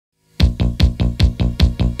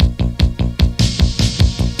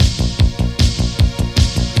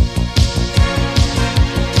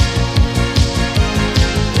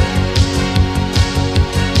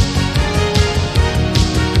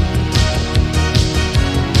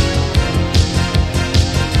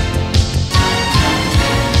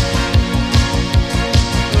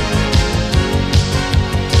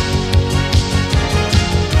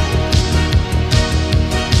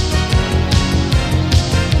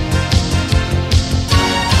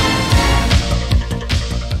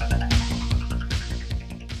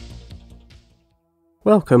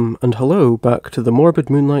Welcome and hello back to the Morbid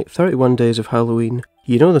Moonlight 31 Days of Halloween.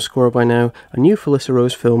 You know the score by now, a new Felissa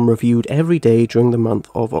Rose film reviewed every day during the month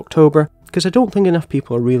of October, because I don't think enough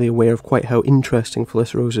people are really aware of quite how interesting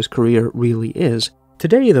Felissa Rose's career really is.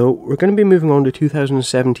 Today though, we're going to be moving on to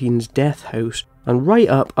 2017's Death House, and right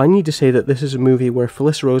up I need to say that this is a movie where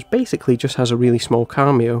Felissa Rose basically just has a really small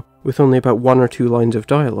cameo, with only about 1 or 2 lines of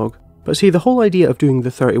dialogue. But see, the whole idea of doing the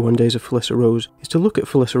 31 Days of Felissa Rose is to look at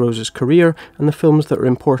Felissa Rose's career and the films that are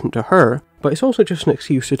important to her, but it's also just an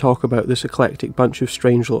excuse to talk about this eclectic bunch of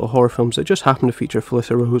strange little horror films that just happen to feature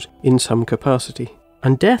Felissa Rose in some capacity.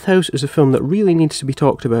 And Death House is a film that really needs to be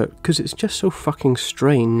talked about because it's just so fucking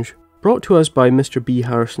strange. Brought to us by Mr. B.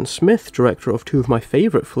 Harrison Smith, director of 2 of my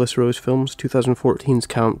favourite Felissa Rose films, 2014's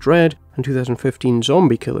Camp Dread and 2015's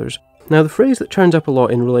Zombie Killers. Now, the phrase that turns up a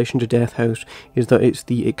lot in relation to Death House is that it's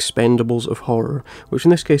the Expendables of horror, which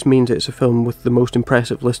in this case means it's a film with the most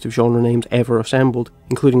impressive list of genre names ever assembled,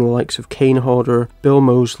 including the likes of Kane Hodder, Bill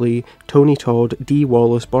Moseley, Tony Todd, Dee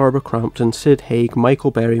Wallace, Barbara Crampton, Sid Haig,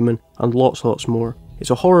 Michael Berryman, and lots more. It's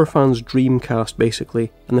a horror fan's dream cast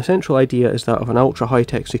basically, and the central idea is that of an ultra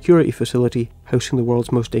high-tech security facility housing the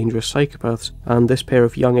world's most dangerous psychopaths, and this pair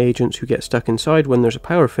of young agents who get stuck inside when there's a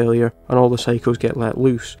power failure and all the psychos get let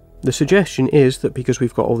loose. The suggestion is that because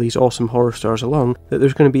we've got all these awesome horror stars along, that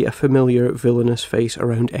there's going to be a familiar villainous face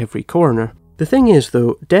around every corner. The thing is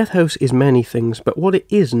though, Death House is many things, but what it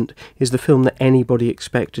isn't is the film that anybody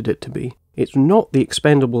expected it to be. It's not the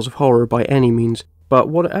Expendables of horror by any means, but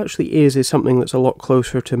what it actually is something that's a lot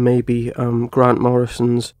closer to maybe Grant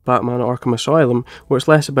Morrison's Batman Arkham Asylum, where it's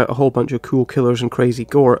less about a whole bunch of cool killers and crazy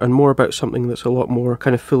gore, and more about something that's a lot more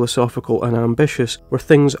kind of philosophical and ambitious, where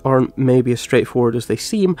things aren't maybe as straightforward as they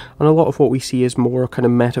seem, and a lot of what we see is more kind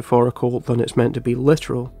of metaphorical than it's meant to be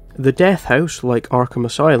literal. The Death House, like Arkham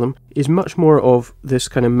Asylum, is much more of this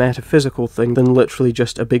kind of metaphysical thing than literally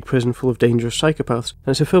just a big prison full of dangerous psychopaths,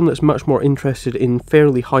 and it's a film that's much more interested in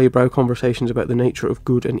fairly highbrow conversations about the nature of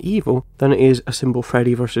good and evil than it is a simple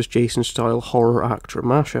Freddy vs. Jason style horror actor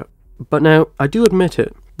mashup. But now, I do admit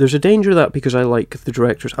it, there's a danger that because I like the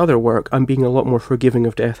director's other work, I'm being a lot more forgiving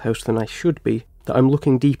of Death House than I should be, that I'm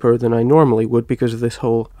looking deeper than I normally would because of this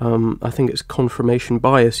whole, I think it's confirmation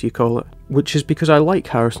bias you call it, which is because I like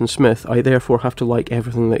Harrison Smith, I therefore have to like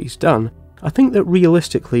everything that he's done. I think that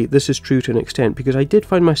realistically this is true to an extent because I did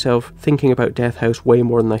find myself thinking about Death House way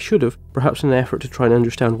more than I should have, perhaps in an effort to try and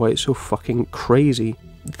understand why it's so fucking crazy.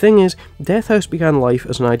 The thing is, Death House began life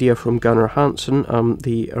as an idea from Gunnar Hansen,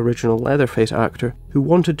 the original Leatherface actor, who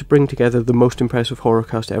wanted to bring together the most impressive horror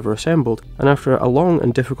cast ever assembled, and after a long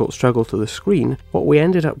and difficult struggle to the screen, what we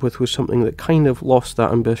ended up with was something that kind of lost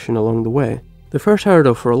that ambition along the way. The first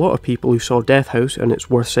hurdle for a lot of people who saw Death House, and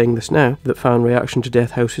it's worth saying this now, that fan reaction to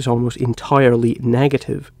Death House is almost entirely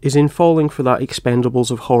negative, is in falling for that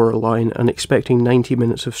Expendables of horror line and expecting 90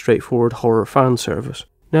 minutes of straightforward horror fan service.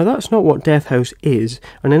 Now that's not what Death House is,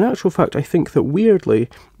 and in actual fact I think that weirdly,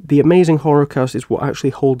 the amazing horror cast is what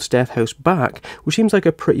actually holds Death House back, which seems like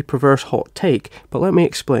a pretty perverse hot take, but let me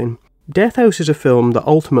explain. Death House is a film that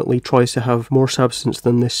ultimately tries to have more substance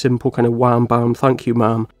than this simple kind of wham bam thank you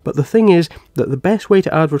ma'am, but the thing is that the best way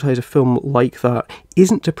to advertise a film like that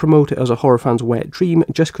isn't to promote it as a horror fan's wet dream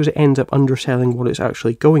just because it ends up underselling what it's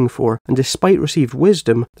actually going for, and despite received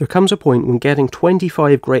wisdom, there comes a point when getting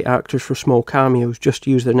 25 great actors for small cameos just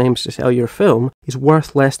to use their names to sell your film is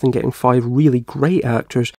worth less than getting 5 really great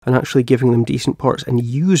actors and actually giving them decent parts and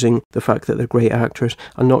using the fact that they're great actors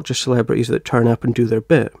and not just celebrities that turn up and do their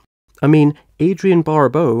bit. I mean, Adrienne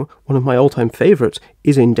Barbeau, one of my all-time favourites,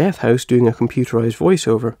 is in Death House doing a computerised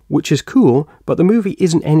voiceover, which is cool, but the movie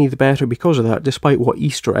isn't any the better because of that, despite what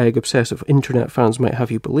Easter egg obsessive internet fans might have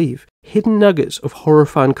you believe. Hidden nuggets of horror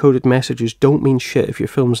fan-coded messages don't mean shit if your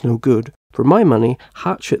film's no good. For my money,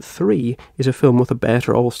 Hatchet 3 is a film with a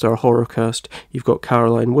better all-star horror cast. You've got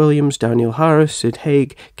Caroline Williams, Daniel Harris, Sid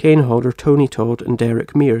Haig, Kane Hodder, Tony Todd and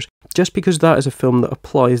Derek Mears. Just because that is a film that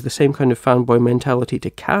applies the same kind of fanboy mentality to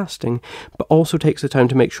casting, but also takes the time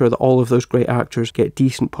to make sure that all of those great actors get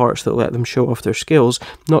decent parts that let them show off their skills,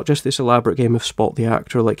 not just this elaborate game of spot the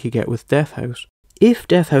actor like you get with Death House. If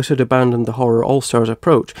Death House had abandoned the horror all-stars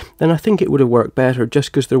approach, then I think it would have worked better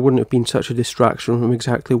just because there wouldn't have been such a distraction from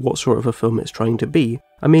exactly what sort of a film it's trying to be.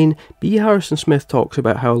 I mean, B. Harrison Smith talks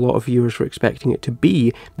about how a lot of viewers were expecting it to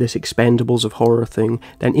be this Expendables of horror thing,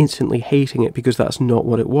 then instantly hating it because that's not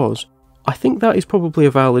what it was. I think that is probably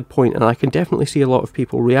a valid point, and I can definitely see a lot of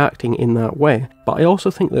people reacting in that way, but I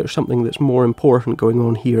also think there's something that's more important going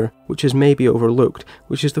on here, which is maybe overlooked,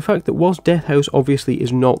 which is the fact that whilst Death House obviously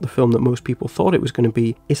is not the film that most people thought it was going to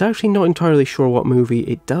be, it's actually not entirely sure what movie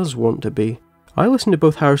it does want to be. I listened to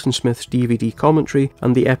both Harrison Smith's DVD commentary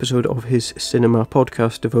and the episode of his cinema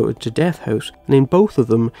podcast devoted to Death House, and in both of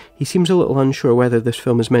them, he seems a little unsure whether this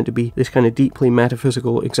film is meant to be this kind of deeply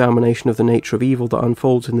metaphysical examination of the nature of evil that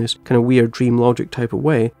unfolds in this kind of weird dream logic type of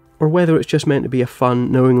way, or whether it's just meant to be a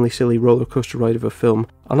fun, knowingly silly roller coaster ride of a film.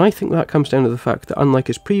 And I think that comes down to the fact that unlike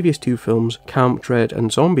his previous two films, Camp Dread and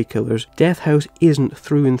Zombie Killers, Death House isn't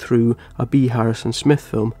through and through a B. Harrison Smith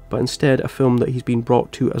film, but instead a film that he's been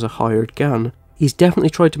brought to as a hired gun. He's definitely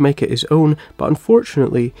tried to make it his own, but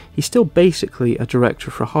unfortunately, he's still basically a director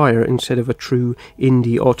for hire instead of a true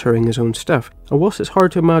indie auteuring his own stuff. And whilst it's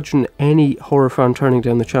hard to imagine any horror fan turning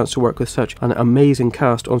down the chance to work with such an amazing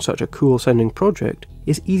cast on such a cool sounding project,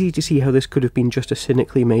 it's easy to see how this could have been just a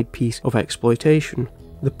cynically made piece of exploitation.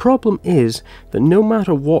 The problem is that no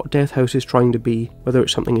matter what Death House is trying to be, whether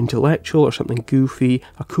it's something intellectual or something goofy,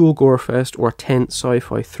 a cool gorefest or a tense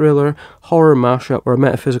sci-fi thriller, horror mashup or a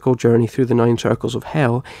metaphysical journey through the 9 circles of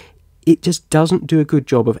hell, it just doesn't do a good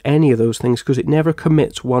job of any of those things because it never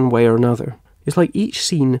commits one way or another. It's like each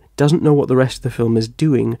scene doesn't know what the rest of the film is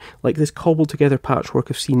doing, like this cobbled together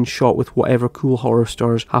patchwork of scenes shot with whatever cool horror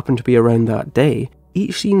stars happen to be around that day.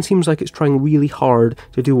 Each scene seems like it's trying really hard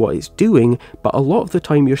to do what it's doing, but a lot of the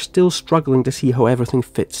time you're still struggling to see how everything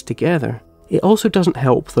fits together. It also doesn't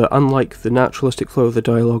help that, unlike the naturalistic flow of the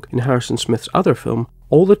dialogue in Harrison Smith's other film,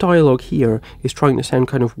 all the dialogue here is trying to sound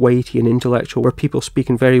kind of weighty and intellectual, where people speak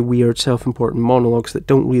in very weird, self-important monologues that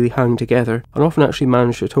don't really hang together, and often actually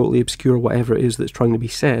manage to totally obscure whatever it is that's trying to be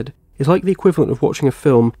said. It's like the equivalent of watching a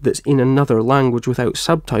film that's in another language without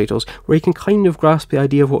subtitles, where you can kind of grasp the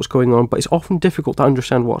idea of what's going on, but it's often difficult to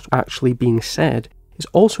understand what's actually being said. It's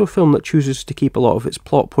also a film that chooses to keep a lot of its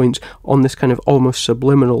plot points on this kind of almost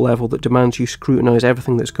subliminal level that demands you scrutinise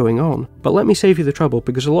everything that's going on. But let me save you the trouble,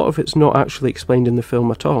 because a lot of it's not actually explained in the film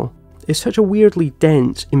at all. It's such a weirdly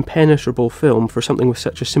dense, impenetrable film for something with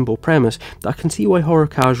such a simple premise that I can see why horror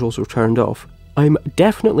casuals were turned off. I'm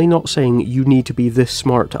definitely not saying you need to be this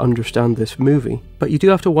smart to understand this movie, but you do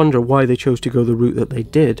have to wonder why they chose to go the route that they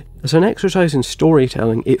did. As an exercise in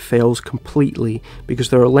storytelling, it fails completely, because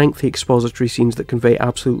there are lengthy expository scenes that convey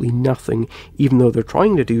absolutely nothing, even though they're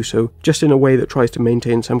trying to do so, just in a way that tries to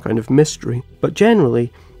maintain some kind of mystery. But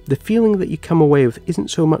generally, the feeling that you come away with isn't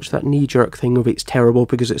so much that knee-jerk thing of it's terrible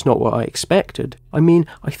because it's not what I expected. I mean,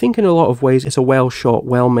 I think in a lot of ways it's a well-shot,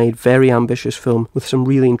 well-made, very ambitious film with some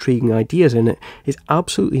really intriguing ideas in it. It's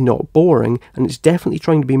absolutely not boring, and it's definitely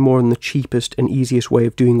trying to be more than the cheapest and easiest way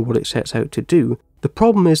of doing what it sets out to do. The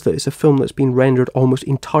problem is that it's a film that's been rendered almost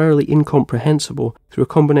entirely incomprehensible through a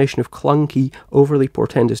combination of clunky, overly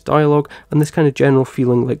portentous dialogue and this kind of general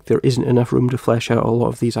feeling like there isn't enough room to flesh out a lot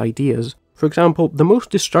of these ideas. For example, the most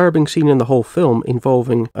disturbing scene in the whole film,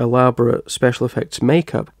 involving elaborate special effects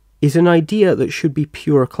makeup, is an idea that should be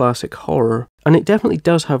pure classic horror, and it definitely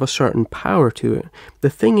does have a certain power to it. The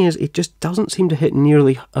thing is, it just doesn't seem to hit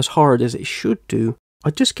nearly as hard as it should do. I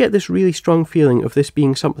just get this really strong feeling of this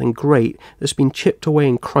being something great that's been chipped away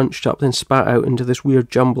and crunched up then spat out into this weird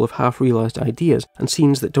jumble of half-realised ideas, and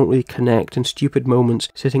scenes that don't really connect, and stupid moments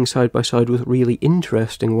sitting side by side with really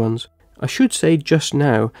interesting ones. I should say just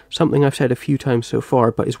now, something I've said a few times so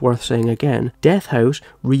far but is worth saying again, Death House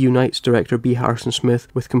reunites director B. Harrison Smith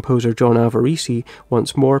with composer John Avarisi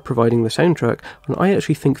once more, providing the soundtrack, and I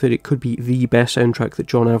actually think that it could be the best soundtrack that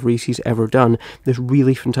John Avarisi's ever done. This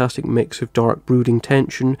really fantastic mix of dark brooding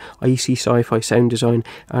tension, icy sci-fi sound design,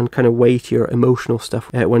 and kind of weightier emotional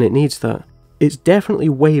stuff when it needs that. It's definitely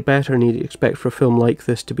way better than you'd expect for a film like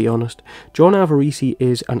this, to be honest. John Avarisi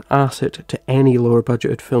is an asset to any lower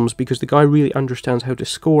budgeted films because the guy really understands how to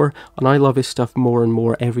score, and I love his stuff more and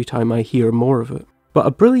more every time I hear more of it. But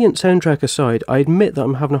a brilliant soundtrack aside, I admit that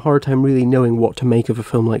I'm having a hard time really knowing what to make of a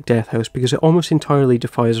film like Death House because it almost entirely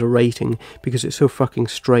defies a rating because it's so fucking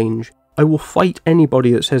strange. I will fight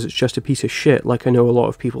anybody that says it's just a piece of shit, like I know a lot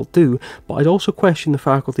of people do, but I'd also question the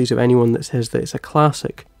faculties of anyone that says that it's a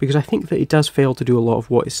classic, because I think that it does fail to do a lot of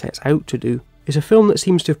what it sets out to do. It's a film that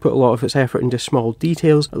seems to have put a lot of its effort into small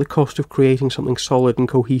details at the cost of creating something solid and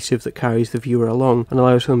cohesive that carries the viewer along and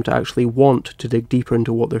allows them to actually want to dig deeper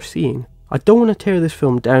into what they're seeing. I don't want to tear this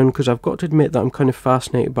film down because I've got to admit that I'm kind of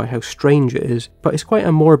fascinated by how strange it is, but it's quite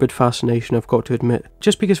a morbid fascination, I've got to admit,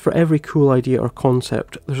 just because for every cool idea or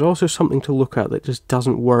concept, there's also something to look at that just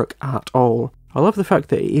doesn't work at all. I love the fact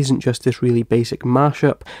that it isn't just this really basic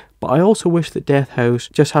mashup, but I also wish that Death House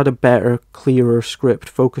just had a better, clearer script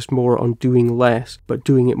focused more on doing less, but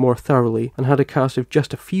doing it more thoroughly, and had a cast of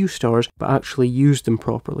just a few stars, but actually used them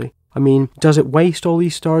properly. I mean, does it waste all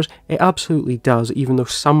these stars? It absolutely does, even though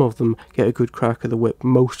some of them get a good crack of the whip,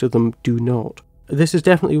 most of them do not. This is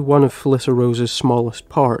definitely one of Felissa Rose's smallest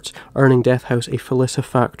parts, earning Death House a Felissa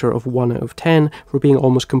factor of 1 out of 10 for being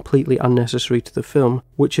almost completely unnecessary to the film,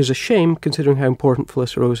 which is a shame considering how important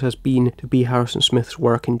Felissa Rose has been to B. Harrison Smith's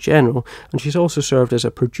work in general, and she's also served as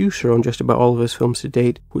a producer on just about all of his films to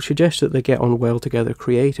date, which suggests that they get on well together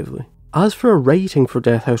creatively. As for a rating for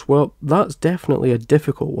Death House, well, that's definitely a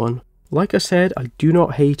difficult one. Like I said, I do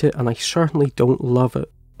not hate it, and I certainly don't love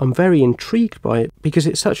it. I'm very intrigued by it because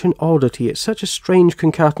it's such an oddity, it's such a strange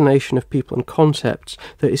concatenation of people and concepts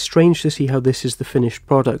that it's strange to see how this is the finished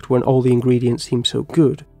product when all the ingredients seem so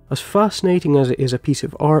good. As fascinating as it is a piece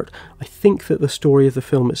of art, I think that the story of the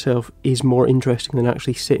film itself is more interesting than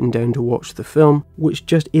actually sitting down to watch the film, which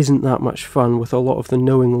just isn't that much fun, with a lot of the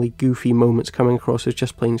knowingly goofy moments coming across as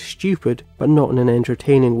just plain stupid, but not in an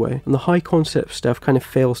entertaining way, and the high concept stuff kind of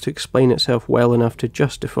fails to explain itself well enough to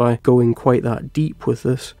justify going quite that deep with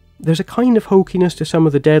this. There's a kind of hokiness to some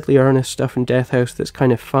of the deadly earnest stuff in Death House that's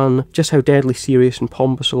kind of fun, just how deadly serious and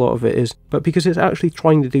pompous a lot of it is, but because it's actually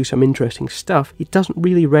trying to do some interesting stuff, it doesn't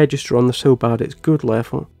really register on the so bad it's good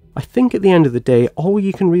level. I think at the end of the day, all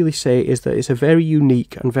you can really say is that it's a very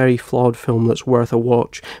unique and very flawed film that's worth a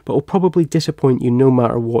watch, but will probably disappoint you no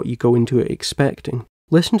matter what you go into it expecting.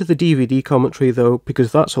 Listen to the DVD commentary though,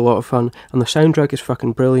 because that's a lot of fun, and the soundtrack is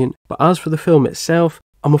fucking brilliant, but as for the film itself,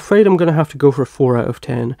 I'm afraid I'm going to have to go for a 4 out of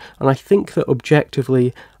 10, and I think that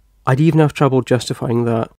objectively, I'd even have trouble justifying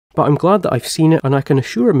that. But I'm glad that I've seen it, and I can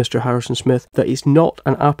assure Mr. Harrison Smith that it's not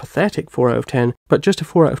an apathetic 4 out of 10, but just a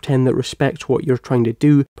 4 out of 10 that respects what you're trying to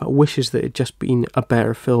do, but wishes that it'd just been a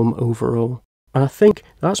better film overall. And I think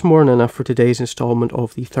that's more than enough for today's instalment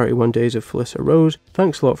of the 31 Days of Felissa Rose.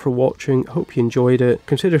 Thanks a lot for watching, hope you enjoyed it,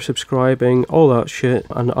 consider subscribing, all that shit,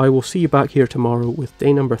 and I will see you back here tomorrow with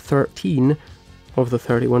day number 13 of the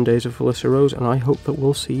 31 Days of Felissa Rose, and I hope that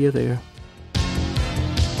we'll see you there.